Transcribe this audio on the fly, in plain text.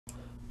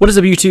What is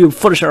up, YouTube?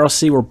 Footage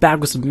RLC. We're back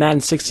with some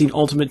Madden 16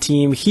 Ultimate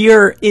Team.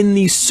 Here in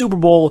the Super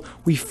Bowl,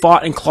 we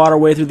fought and clawed our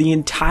way through the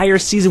entire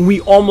season. We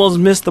almost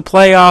missed the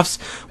playoffs.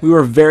 We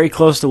were very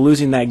close to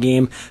losing that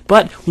game,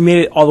 but we made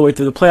it all the way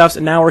through the playoffs,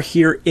 and now we're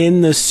here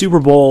in the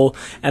Super Bowl.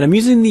 And I'm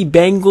using the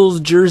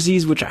Bengals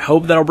jerseys, which I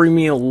hope that'll bring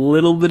me a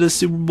little bit of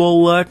Super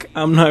Bowl luck.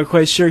 I'm not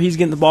quite sure. He's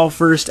getting the ball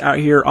first out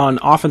here on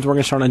offense. We're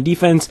going to start on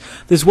defense.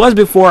 This was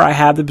before I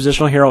had the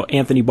positional hero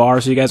Anthony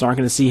Barr, so you guys aren't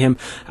going to see him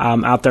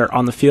out there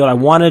on the field. I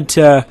wanted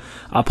to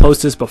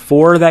post this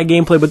before that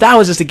gameplay, but that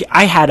was just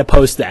I had to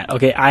post that.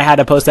 Okay, I had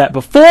to post that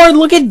before.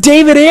 Look at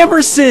David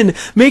Amerson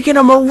making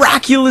a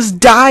miraculous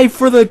dive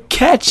for the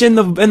catch and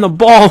the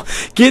ball,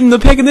 getting the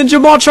pick, and then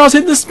Jamal Charles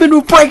hitting the spin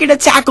move, breaking a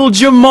tackle.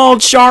 Jamal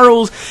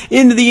Charles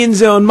into the end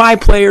zone. My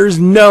players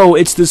know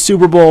it's the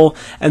Super Bowl,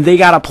 and they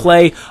gotta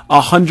play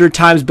 100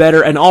 times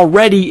better. And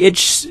already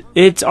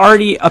it's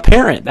already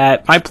apparent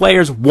that my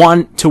players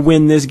want to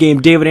win this game.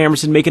 David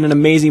Amerson making an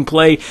amazing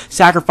play,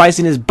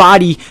 sacrificing his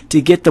body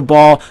to get the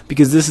ball,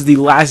 because this is the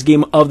last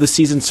game of the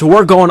season. So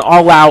we're going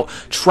all out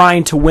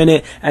trying to win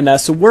it. And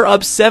so we're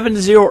up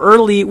 7-0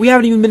 early. We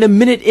haven't even been a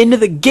minute into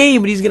the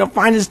game, but he's going to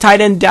find his tight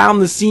end down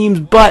the seams,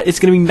 but it's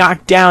going to be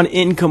knocked down,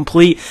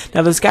 incomplete.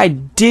 Now, this guy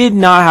did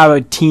not have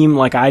a team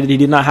like I did. He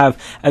did not have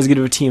as good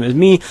of a team as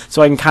me,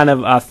 so I can kind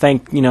of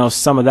thank,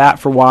 some of that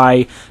for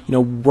why,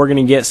 we're going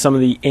to get some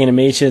of the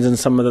animations and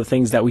some of the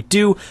things that we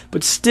do,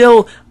 but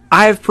still,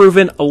 I've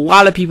proven, a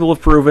lot of people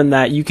have proven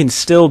that you can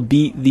still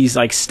beat these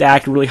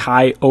stacked, really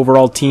high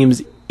overall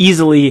teams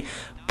easily,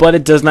 but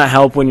it does not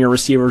help when your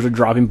receivers are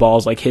dropping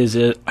balls like his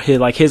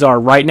are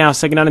right now.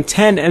 Second down and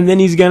 10, and then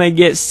he's going to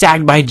get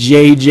sacked by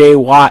J.J.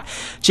 Watt.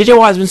 J.J.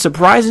 Watt has been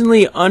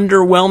surprisingly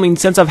underwhelming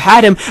since I've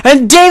had him.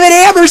 And David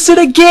Amerson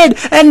again!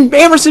 And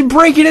Amerson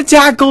breaking a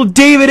tackle.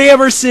 David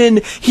Amerson,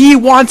 he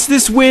wants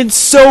this win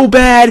so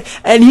bad,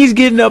 and he's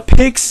getting a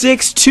pick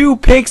six, 2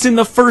 picks in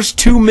the first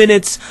 2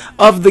 minutes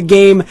of the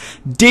game.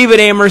 David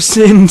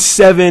Amerson,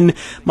 7,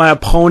 my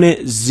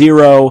opponent,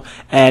 0,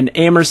 and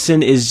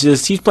Amerson is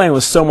he's playing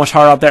with so much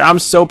heart out there. I'm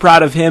so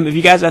proud of him. If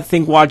you guys, I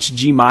think, watch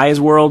G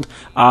Maya's World,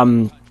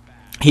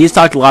 he's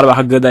talked a lot about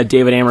how good that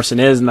David Amerson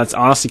is, and that's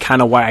honestly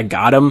kind of why I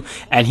got him.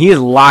 And he is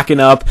locking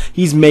up.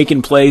 He's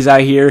making plays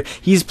out here.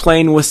 He's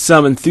playing with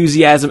some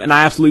enthusiasm, and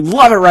I absolutely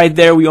love it right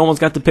there. We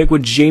almost got the pick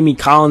with Jamie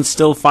Collins.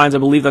 Still finds, I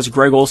believe that's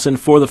Greg Olsen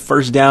for the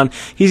first down.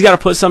 He's got to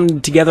put something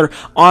together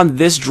on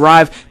this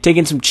drive,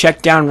 taking some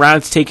check down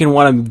routes, taking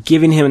what I'm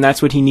giving him, and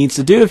that's what he needs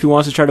to do if he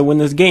wants to try to win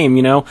this game,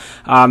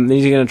 Then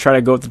he's going to try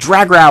to go with the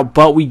drag route,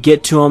 but we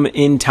get to him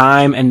in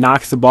time and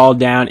knocks the ball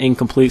down,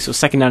 incomplete. So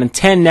second down and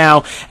 10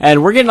 now,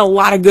 and we're getting a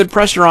lot of good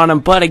pressure on him,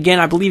 but again,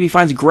 I believe he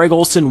finds Greg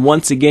Olsen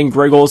once again.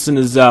 Greg Olsen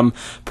is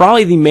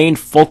probably the main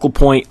focal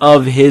point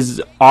of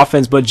his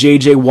offense, but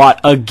J.J.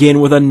 Watt again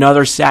with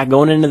another sack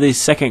going into the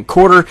second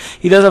quarter.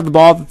 He does have the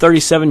ball at the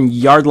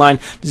 37-yard line.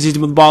 Just needs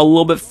to move the ball a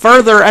little bit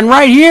further, and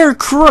right here,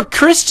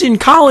 Christian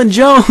Colin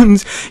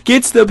Jones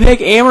gets the pick.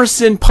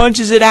 Amerson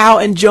punches it out,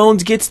 and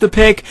Jones gets the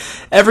pick.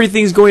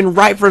 Everything's going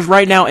right for us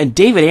right now, and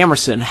David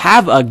Amerson,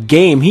 have a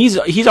game.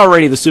 He's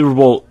already the Super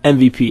Bowl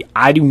MVP.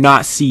 I do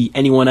not see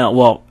anyone else.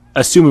 Well,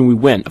 assuming we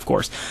win, of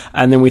course,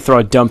 and then we throw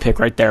a dumb pick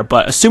right there.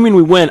 But assuming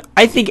we win,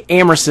 I think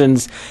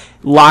Amerson's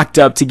locked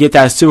up to get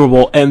that Super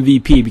Bowl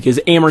MVP, because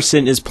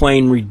Amerson is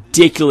playing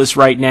ridiculous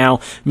right now,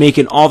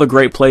 making all the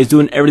great plays,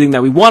 doing everything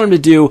that we want him to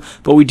do,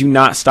 but we do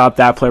not stop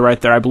that play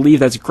right there. I believe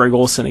that's Greg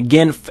Olsen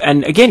again.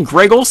 And again,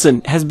 Greg Olsen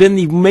has been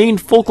the main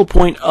focal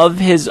point of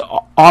his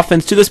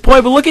offense to this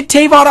point, but look at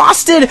Tavon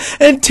Austin,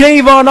 and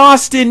Tavon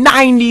Austin,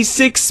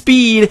 96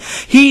 speed.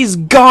 He's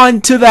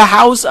gone to the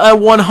house, a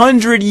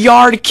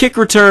 100-yard kick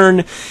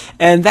return,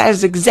 and that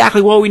is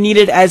exactly what we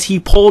needed. As he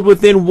pulled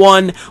within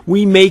 1,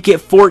 we make it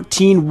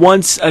 14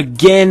 once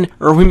again,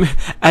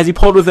 as he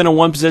pulled within a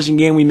 1-possession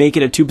game, we make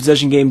it a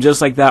 2-possession game just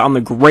like that on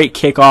the great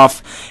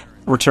kickoff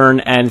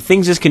return, and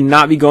things just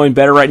cannot be going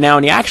better right now,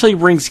 and he actually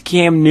brings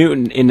Cam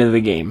Newton into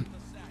the game.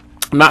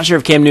 I'm not sure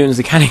if Cam Newton is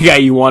the kind of guy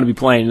you want to be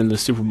playing in the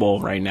Super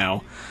Bowl right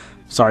now.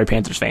 Sorry,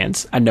 Panthers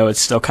fans. I know it's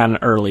still kind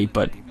of early,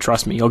 but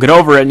trust me, he'll get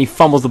over it, and he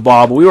fumbles the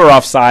ball, but we were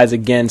offsides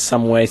again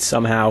some way,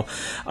 somehow,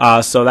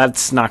 so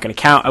that's not going to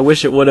count. I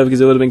wish it would have,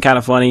 because it would have been kind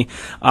of funny.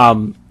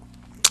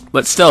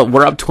 But still,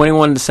 we're up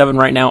 21-7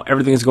 right now.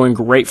 Everything is going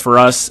great for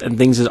us, and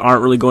things just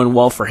aren't really going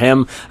well for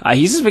him.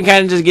 He's just been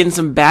kind of just getting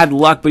some bad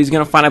luck, but he's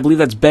going to find, I believe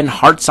that's Ben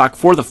Hartsock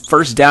for the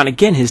first down.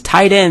 Again, his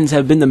tight ends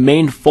have been the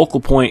main focal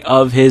point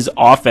of his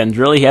offense.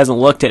 Really, he hasn't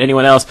looked at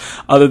anyone else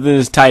other than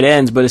his tight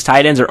ends, but his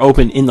tight ends are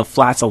open in the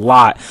flats a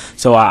lot,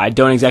 so I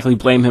don't exactly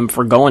blame him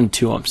for going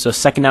to him. So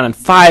second down and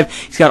 5.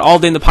 He's got all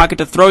day in the pocket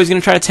to throw. He's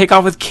going to try to take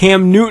off with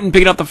Cam Newton,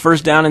 picking up the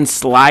first down and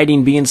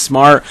sliding, being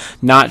smart,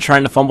 not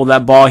trying to fumble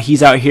that ball.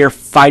 He's out here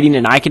fighting exciting,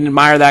 and I can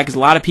admire that because a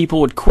lot of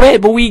people would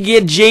quit, but we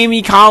get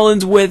Jamie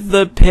Collins with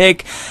the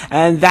pick,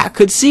 and that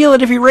could seal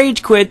it if he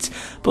rage quits,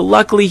 but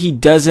luckily he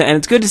doesn't, and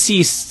it's good to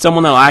see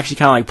someone that will actually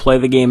kind of like play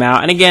the game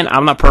out. And again,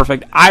 I'm not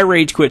perfect. I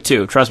rage quit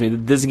too. Trust me,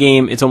 this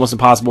game, it's almost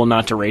impossible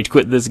not to rage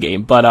quit this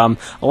game, but a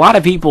lot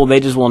of people, they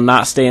just will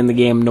not stay in the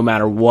game no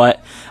matter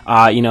what.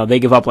 They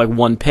give up like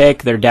one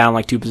pick, they're down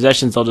like 2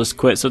 possessions, they'll just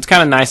quit. So it's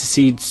kind of nice to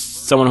see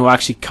someone who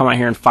actually come out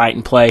here and fight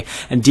and play,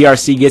 and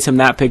DRC gets him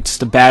that pick.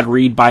 Just a bad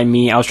read by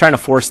me. I was trying to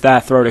force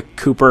that throw to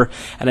Cooper,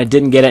 and I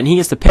didn't get it, and he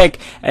gets the pick.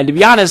 And to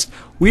be honest,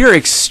 we are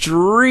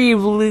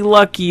extremely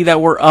lucky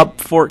that we're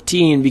up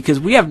 14 because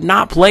we have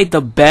not played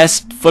the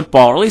best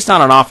football, or at least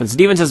not on offense. The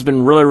defense has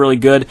been really, really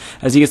good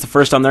as he gets the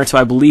first down there, so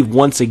I believe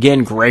once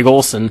again Greg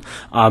Olsen.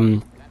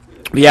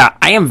 Yeah,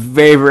 I am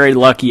very, very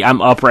lucky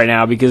I'm up right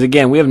now because,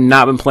 again, we have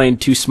not been playing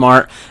too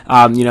smart.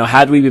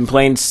 Had we been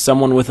playing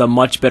someone with a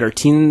much better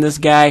team than this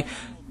guy,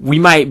 we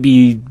might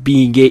be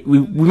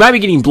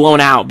getting blown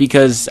out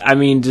because, I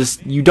mean,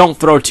 just you don't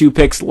throw 2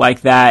 picks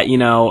like that,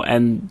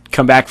 and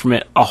come back from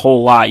it a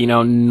whole lot.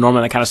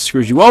 Normally that kind of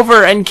screws you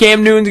over, and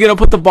Cam Newton's going to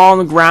put the ball on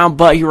the ground,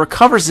 but he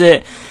recovers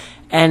it.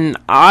 And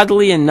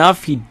oddly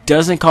enough, he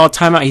doesn't call a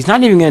timeout. He's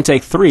not even going to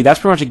take 3.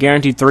 That's pretty much a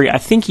guaranteed 3. I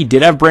think he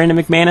did have Brandon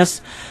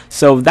McManus,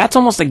 so that's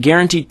almost a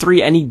guaranteed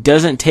 3, and he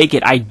doesn't take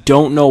it. I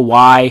don't know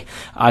why.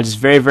 Just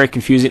very, very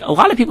confusing. A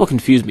lot of people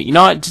confuse me. You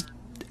know what?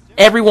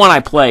 Everyone I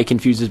play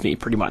confuses me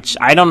pretty much.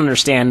 I don't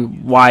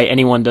understand why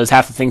anyone does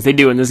half the things they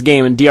do in this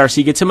game, and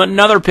DRC gets him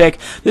another pick.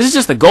 This is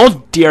just the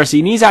gold DRC,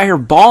 and he's out here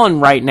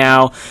balling right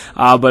now,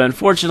 but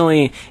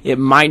unfortunately, it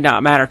might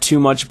not matter too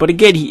much. But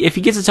again, if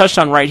he gets a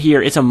touchdown right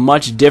here, it's a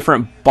much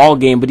different ball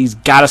game, but he's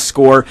got to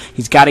score.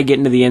 He's got to get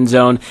into the end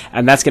zone,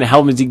 and that's going to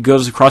help him as he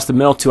goes across the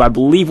middle to, I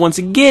believe, once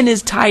again,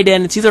 his tight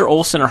end. It's either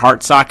Olsen or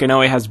Hartsock. I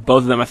know he has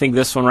both of them. I think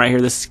this one right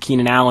here, this is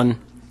Keenan Allen.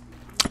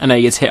 I know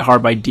he gets hit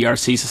hard by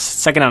DRC,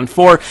 so 2nd down and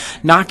 4,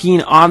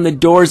 knocking on the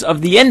doors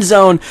of the end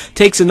zone,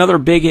 takes another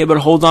big hit, but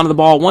holds onto the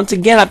ball. Once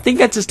again, I think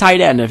that's his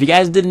tight end. If you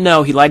guys didn't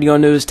know, he liked to go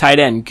into his tight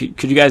end.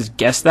 Could you guys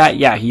guess that?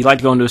 Yeah, he liked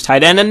to go into his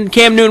tight end, and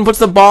Cam Newton puts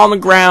the ball on the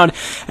ground,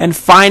 and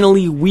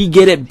finally we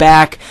get it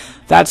back.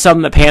 That's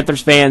something that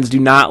Panthers fans do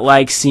not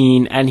like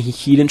seeing, and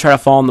he didn't try to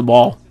fall on the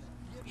ball.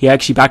 He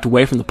actually backed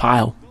away from the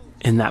pile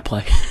in that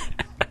play.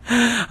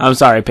 I'm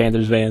sorry,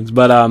 Panthers fans.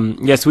 But,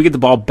 yes, we get the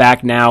ball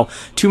back now.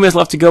 2 minutes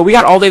left to go. We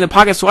got all day in the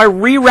pocket, so I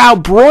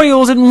reroute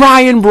Broyles, and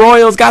Ryan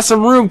Broyles got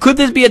some room. Could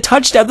this be a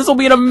touchdown? This will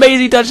be an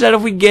amazing touchdown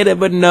if we get it,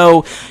 but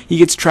no. He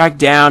gets tracked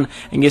down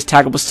and gets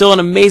tackled, but still an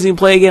amazing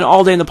play again,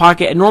 all day in the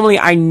pocket. And normally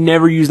I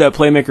never use that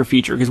playmaker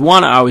feature because,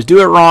 1, I always do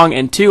it wrong,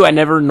 and 2, I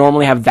never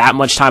normally have that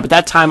much time. But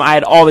that time I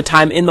had all the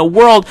time in the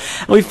world,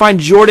 and we find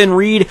Jordan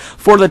Reed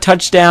for the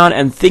touchdown,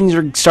 and things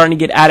are starting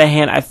to get out of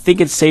hand. I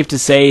think it's safe to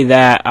say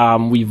that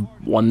we've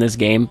won this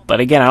game, but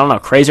again, I don't know,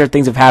 crazier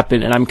things have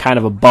happened, and I'm kind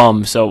of a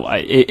bum, so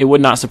it would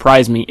not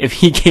surprise me if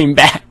he came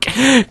back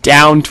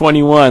down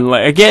 21.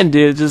 Like, again,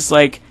 dude, just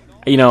like,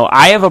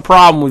 I have a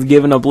problem with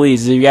giving up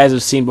leads, as you guys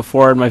have seen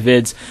before in my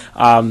vids.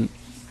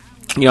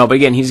 But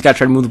again, he's got to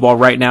try to move the ball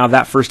right now.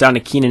 That first down to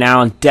Keenan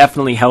Allen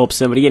definitely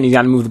helps him. But again, he's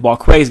got to move the ball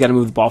quick. He's got to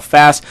move the ball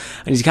fast.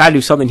 And he's got to do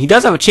something. He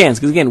does have a chance.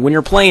 Because again, when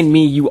you're playing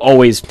me, you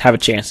always have a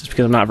chance. It's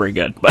because I'm not very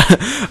good.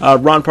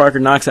 But Ron Parker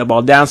knocks that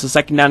ball down. So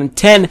 2nd down and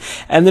 10.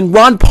 And then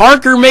Ron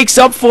Parker makes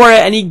up for it.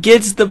 And he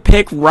gets the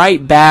pick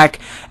right back.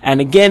 And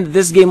again,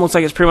 this game looks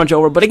like it's pretty much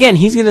over. But again,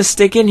 he's going to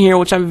stick in here,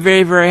 which I'm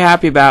very, very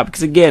happy about.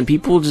 Because again,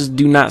 people just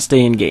do not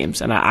stay in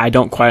games. And I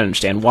don't quite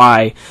understand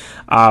why.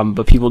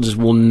 But people just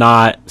will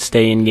not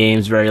stay in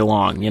games very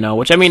long,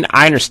 which, I mean,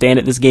 I understand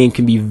it. This game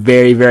can be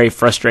very, very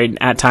frustrating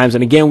at times.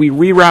 And again, we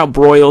reroute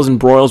Broyles, and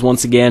Broyles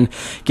once again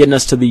getting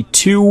us to the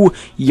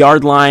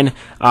 2-yard line.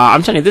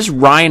 I'm telling you, this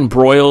Ryan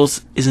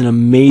Broyles is an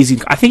amazing,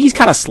 I think he's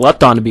kind of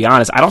slept on, to be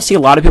honest. I don't see a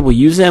lot of people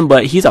use him,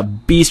 but he's a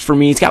beast for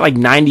me. He's got like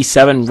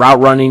 97 route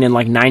running and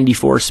like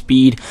 94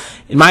 speed.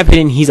 In my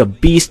opinion, he's a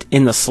beast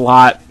in the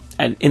slot.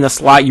 And in the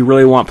slot, you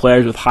really want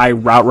players with high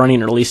route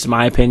running, or at least in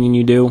my opinion,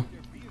 you do.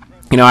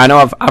 I know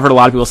I've heard a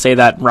lot of people say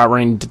that route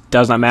running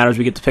does not matter as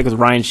we get to pick with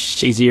Ryan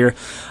Shazier.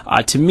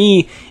 To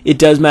me, it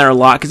does matter a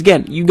lot because,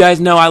 again, you guys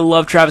know I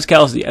love Travis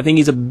Kelce. I think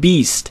he's a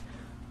beast.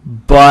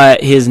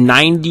 But his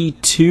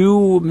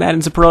 92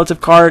 Madden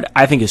Superlative card,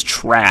 I think, is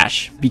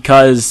trash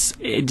because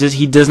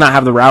he does not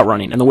have the route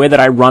running. And the way that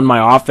I run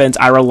my offense,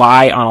 I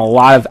rely on a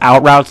lot of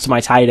out routes to my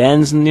tight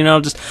ends. And,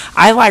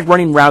 I like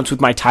running routes with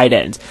my tight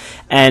ends.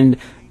 And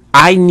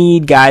I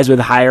need guys with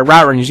higher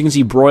route running. As you can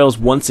see, Broyles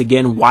once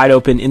again wide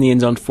open in the end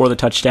zone for the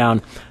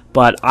touchdown.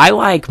 But I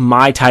like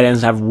my tight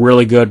ends to have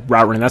really good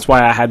route running. That's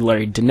why I had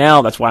Larry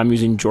Donnell. That's why I'm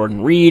using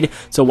Jordan Reed.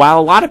 So while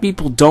a lot of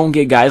people don't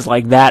get guys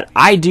like that,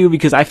 I do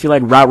because I feel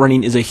like route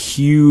running is a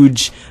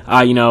huge,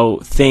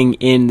 thing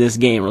in this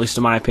game. Or at least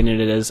in my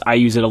opinion it is. I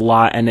use it a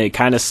lot, and it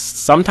kind of,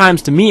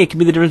 sometimes to me, it can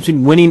be the difference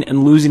between winning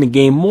and losing a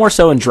game, more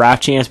so in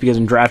draft champs, because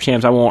in draft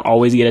champs I won't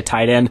always get a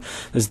tight end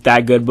that's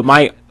that good. But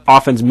my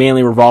offense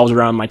mainly revolves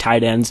around my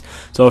tight ends.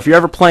 So if you're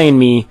ever playing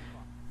me,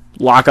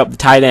 lock up the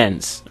tight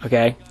ends,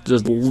 okay?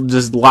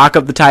 Just lock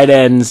up the tight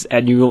ends,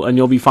 and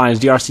you'll be fine. As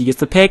DRC gets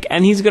the pick,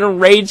 and he's gonna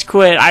rage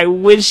quit. I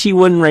wish he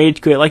wouldn't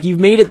rage quit. Like, you've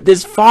made it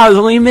this far. There's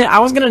only a minute. I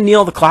was gonna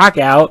kneel the clock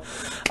out,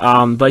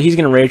 but he's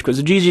gonna rage quit.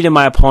 So GG to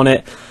my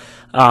opponent.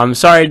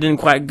 Sorry it didn't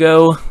quite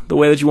go the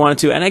way that you wanted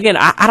to. And again,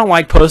 I don't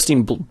like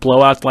posting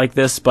blowouts like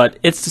this, but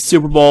it's the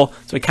Super Bowl,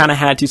 so I kind of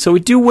had to. So we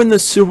do win the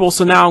Super Bowl,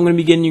 so now I'm going to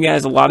be getting you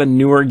guys a lot of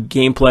newer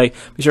gameplay.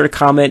 Be sure to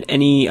comment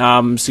any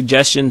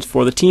suggestions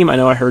for the team. I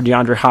know I heard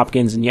DeAndre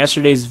Hopkins in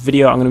yesterday's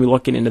video. I'm going to be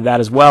looking into that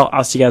as well.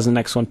 I'll see you guys in the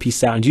next one.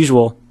 Peace out. As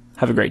usual,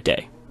 have a great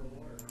day.